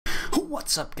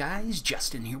What's up, guys?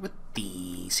 Justin here with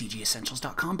the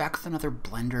CGEssentials.com, back with another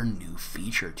Blender new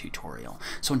feature tutorial.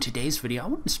 So in today's video, I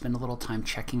want to spend a little time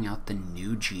checking out the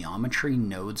new geometry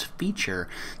nodes feature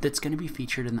that's going to be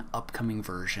featured in the upcoming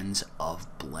versions of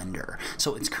Blender.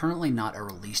 So it's currently not a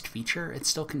released feature. It's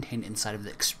still contained inside of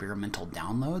the experimental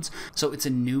downloads. So it's a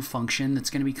new function that's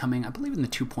going to be coming, I believe, in the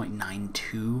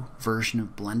 2.92 version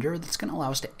of Blender that's going to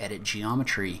allow us to edit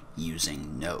geometry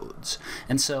using nodes.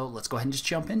 And so let's go ahead and just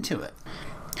jump into it.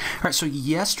 Alright, so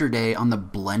yesterday on the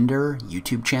Blender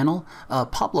YouTube channel,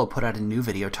 Pablo put out a new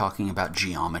video talking about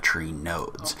geometry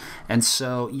nodes. And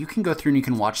so you can go through and you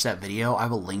can watch that video. I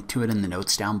will link to it in the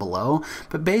notes down below.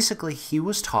 But basically, he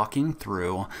was talking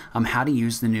through how to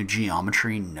use the new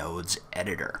geometry nodes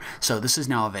editor. So this is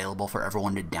now available for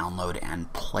everyone to download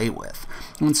and play with.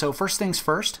 And so first things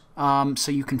first,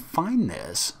 so you can find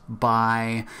this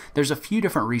by, there's a few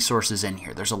different resources in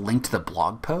here. There's a link to the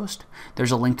blog post,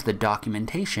 there's a link to the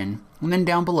documentation, and then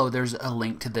down below there's a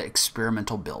link to the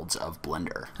experimental builds of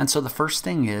Blender. And so the first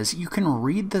thing is you can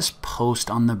read this post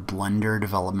on the Blender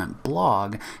development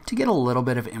blog to get a little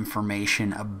bit of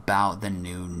information about the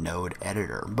new node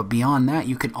editor. But beyond that,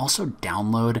 you can also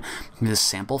download this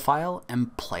sample file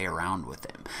and play around with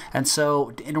it. And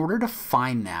so in order to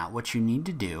find that, what you need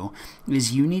to do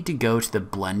is you need to go to the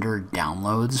Blender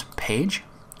downloads page.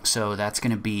 So that's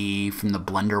going to be from the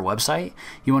Blender website.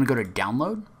 You want to go to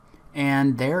download,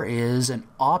 and there is an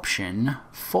option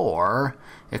for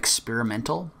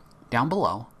experimental down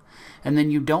below. And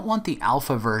then you don't want the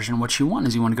alpha version. What you want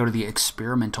is you want to go to the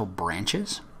experimental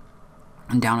branches.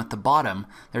 And down at the bottom,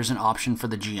 there's an option for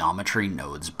the geometry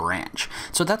nodes branch.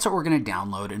 So that's what we're going to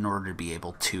download in order to be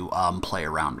able to play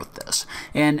around with this.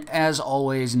 And as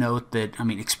always, note that,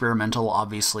 experimental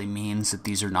obviously means that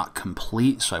these are not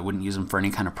complete, so I wouldn't use them for any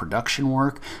kind of production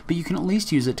work, but you can at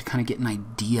least use it to kind of get an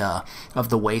idea of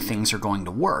the way things are going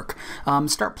to work.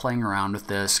 Start playing around with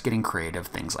this, getting creative,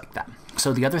 things like that.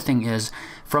 So the other thing is,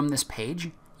 from this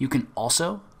page, you can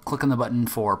also click on the button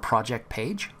for Project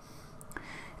Page,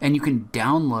 and you can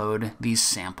download these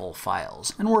sample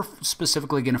files. And we're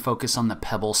specifically going to focus on the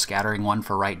pebble scattering one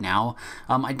for right now.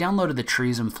 I downloaded the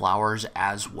trees and flowers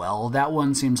as well. That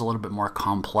one seems a little bit more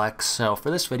complex. So for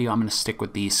this video, I'm going to stick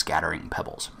with the scattering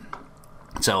pebbles.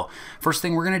 So first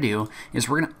thing we're going to do is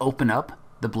we're going to open up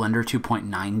the Blender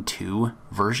 2.92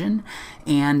 version,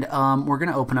 and we're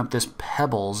going to open up this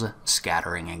pebbles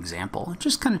scattering example.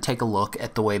 Just kind of take a look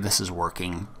at the way this is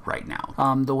working right now.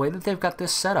 The way that they've got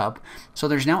this set up, so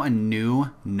there's now a new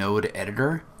node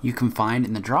editor you can find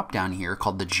in the drop down here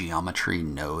called the geometry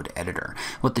node editor.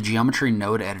 What the geometry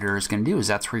node editor is going to do is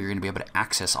that's where you're going to be able to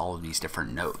access all of these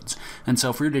different nodes. And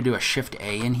so if we were to do a Shift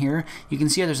A in here, you can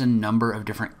see there's a number of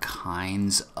different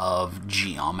kinds of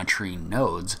geometry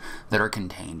nodes that are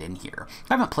contained in here.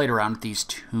 I haven't played around with these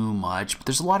too much, but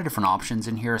there's a lot of different options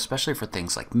in here, especially for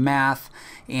things like math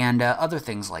and other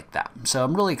things like that. So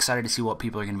I'm really excited to see what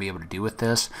people are going to be able to do with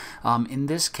this. In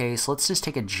this case, let's just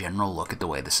take a general look at the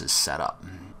way this is set up.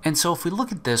 And so if we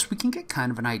look at this, we can get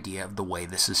kind of an idea of the way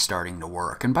this is starting to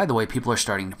work. And by the way, people are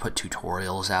starting to put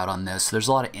tutorials out on this. There's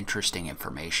a lot of interesting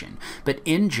information. But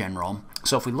in general,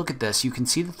 so if we look at this, you can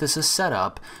see that this is set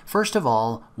up, first of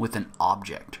all, with an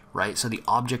object, right? So the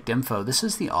object info, this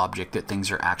is the object that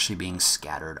things are actually being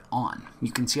scattered on.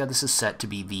 You can see how this is set to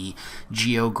be the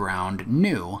GeoGround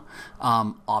new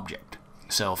object.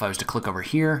 So if I was to click over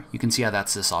here, you can see how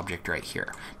that's this object right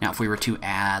here. Now if we were to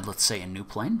add, let's say, a new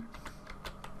plane,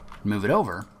 move it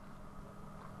over,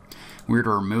 we were to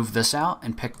remove this out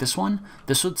and pick this one,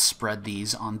 this would spread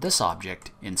these on this object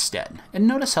instead. And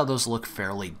notice how those look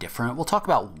fairly different. We'll talk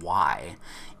about why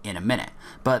in a minute,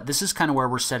 but this is kind of where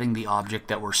we're setting the object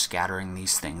that we're scattering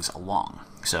these things along.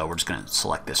 So we're just going to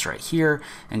select this right here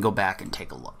and go back and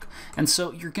take a look. And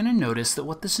so you're going to notice that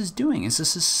what this is doing is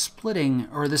this is splitting,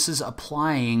 or this is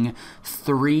applying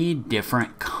 3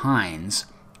 different kinds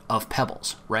of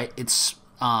pebbles, right? It's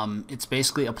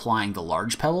basically applying the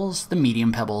large pebbles, the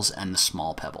medium pebbles, and the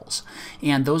small pebbles.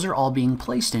 And those are all being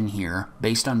placed in here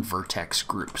based on Vertex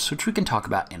Groups, which we can talk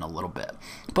about in a little bit.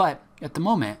 But at the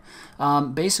moment,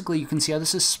 basically you can see how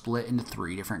this is split into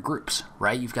 3 different groups,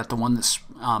 right? You've got the one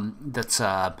that's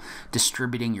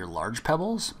distributing your large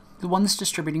pebbles, the one that's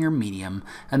distributing your medium,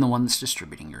 and the one that's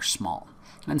distributing your small.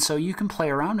 And so you can play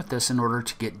around with this in order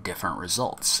to get different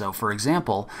results. So for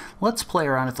example, let's play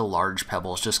around with the large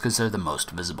pebbles just because they're the most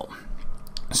visible.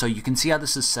 So you can see how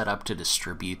this is set up to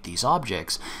distribute these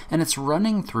objects, and it's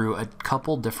running through a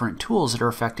couple different tools that are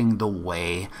affecting the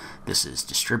way this is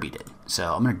distributed.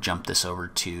 So I'm going to jump this over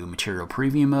to material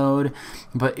preview mode,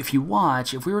 but if you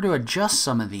watch, if we were to adjust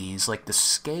some of these, like the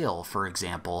scale, for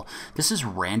example, this is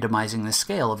randomizing the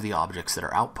scale of the objects that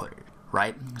are outputted.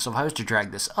 Right? So if I was to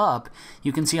drag this up,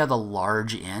 you can see how the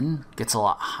large N gets a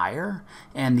lot higher,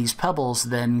 and these pebbles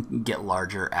then get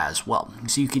larger as well.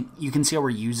 So you can see how we're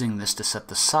using this to set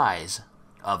the size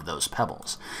of those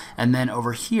pebbles. And then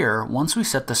over here, once we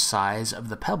set the size of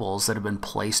the pebbles that have been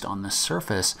placed on the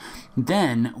surface,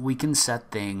 then we can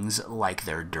set things like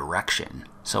their direction.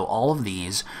 So all of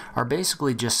these are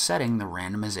basically just setting the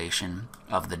randomization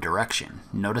of the direction.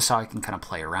 Notice how I can kind of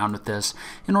play around with this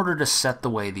in order to set the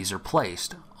way these are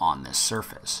placed on this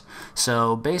surface.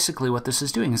 So basically what this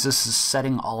is doing is this is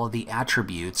setting all of the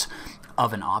attributes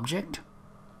of an object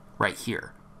right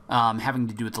here. Having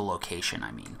to do with the location,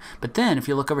 I mean. But then if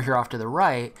you look over here off to the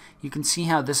right, you can see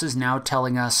how this is now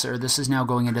telling us, or this is now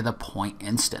going into the point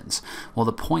instance. Well,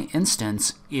 the point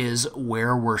instance is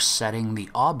where we're setting the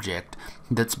object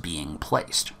that's being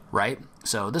placed, right?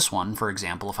 So this one, for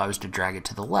example, if I was to drag it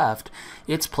to the left,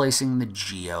 it's placing the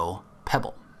geo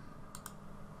pebble.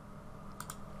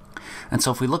 And so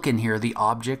if we look in here, the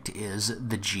object is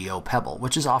the geo pebble,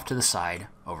 which is off to the side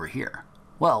over here.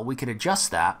 Well, we could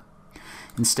adjust that.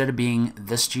 Instead of being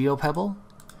this geopebble,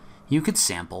 you could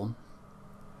sample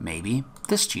maybe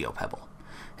this geopebble.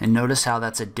 And notice how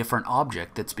that's a different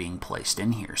object that's being placed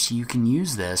in here. So you can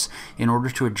use this in order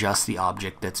to adjust the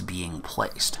object that's being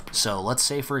placed. So let's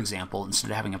say, for example,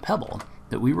 instead of having a pebble,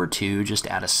 that we were to just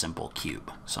add a simple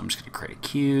cube. So I'm just going to create a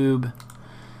cube.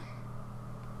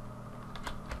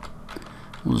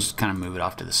 We'll just kind of move it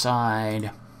off to the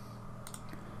side.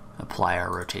 Apply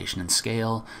our rotation and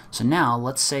scale. So now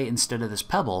let's say instead of this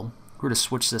pebble, we're to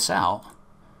switch this out.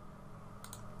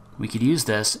 We could use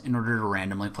this in order to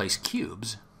randomly place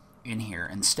cubes in here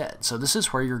instead. So this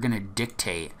is where you're going to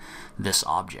dictate this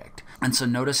object. And so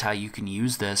notice how you can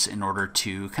use this in order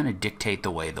to kind of dictate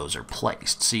the way those are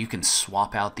placed. So you can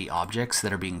swap out the objects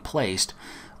that are being placed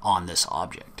on this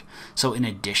object. So in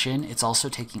addition, it's also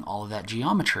taking all of that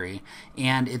geometry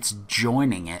and it's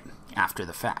joining it after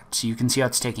the fact. So you can see how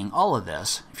it's taking all of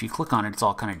this. If you click on it, it's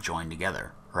all kind of joined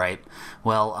together, right?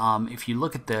 Well, if you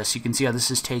look at this, you can see how this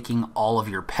is taking all of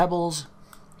your pebbles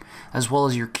as well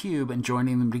as your cube and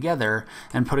joining them together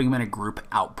and putting them in a group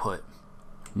output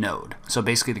node. So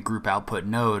basically the group output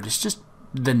node is just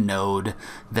the node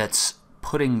that's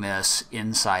putting this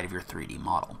inside of your 3D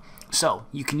model. So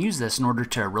you can use this in order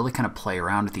to really kind of play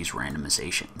around with these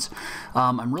randomizations.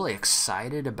 I'm really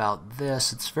excited about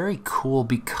this. It's very cool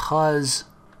because,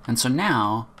 and so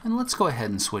now, and let's go ahead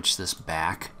and switch this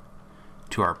back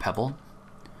to our pebble.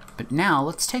 But now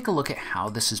let's take a look at how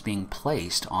this is being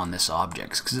placed on this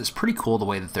object, because it's pretty cool the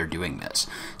way that they're doing this.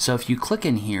 So if you click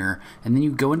in here and then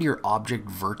you go into your object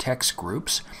vertex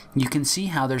groups, you can see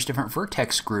how there's different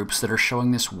vertex groups that are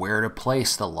showing this where to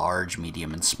place the large,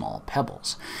 medium, and small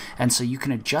pebbles. And so you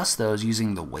can adjust those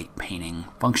using the weight painting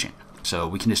function. So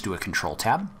we can just do a control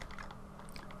tab,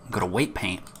 go to weight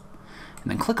paint, and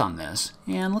then click on this,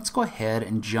 and let's go ahead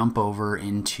and jump over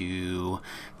into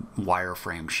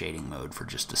wireframe shading mode for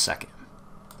just a second.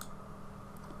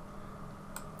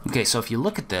 Okay, so if you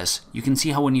look at this, you can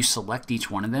see how when you select each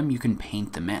one of them, you can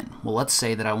paint them in. Well, let's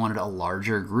say that I wanted a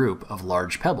larger group of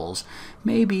large pebbles.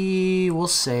 Maybe we'll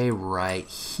say right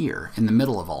here in the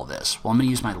middle of all this. Well, I'm going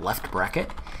to use my left bracket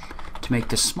to make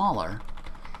this smaller.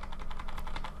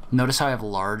 Notice how I have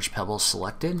large pebbles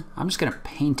selected. I'm just going to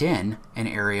paint in an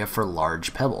area for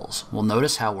large pebbles. Well,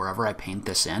 notice how wherever I paint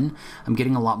this in, I'm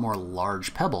getting a lot more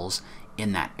large pebbles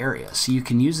in that area. So you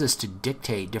can use this to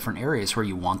dictate different areas where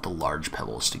you want the large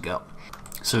pebbles to go.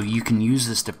 So you can use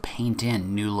this to paint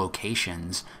in new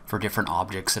locations for different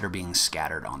objects that are being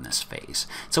scattered on this face.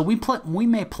 So we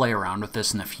may play around with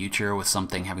this in the future with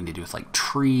something having to do with like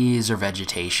trees or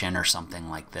vegetation or something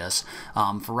like this.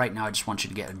 For right now, I just want you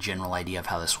to get a general idea of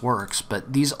how this works,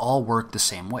 but these all work the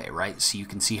same way, right? So you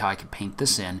can see how I can paint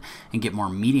this in and get more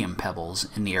medium pebbles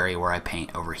in the area where I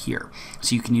paint over here.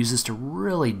 So you can use this to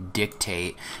really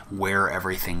dictate where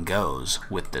everything goes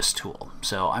with this tool.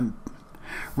 So I'm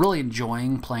really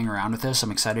enjoying playing around with this.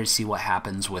 I'm excited to see what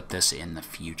happens with this in the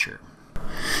future.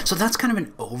 So that's kind of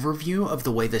an overview of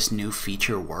the way this new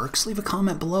feature works. Leave a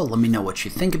comment below. Let me know what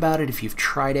you think about it, if you've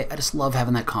tried it. I just love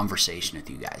having that conversation with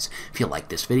you guys. If you like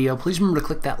this video, please remember to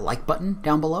click that like button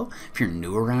down below. If you're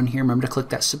new around here, remember to click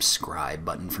that subscribe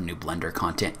button for new Blender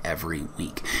content every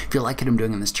week. If you like what I'm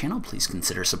doing on this channel, please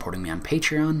consider supporting me on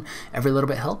Patreon. Every little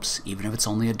bit helps, even if it's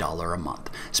only $1 a month.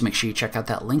 So make sure you check out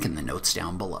that link in the notes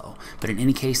down below. But in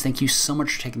any case, thank you so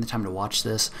much for taking the time to watch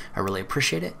this. I really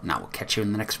appreciate it, and I will catch you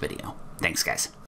in the next video. Thanks, guys.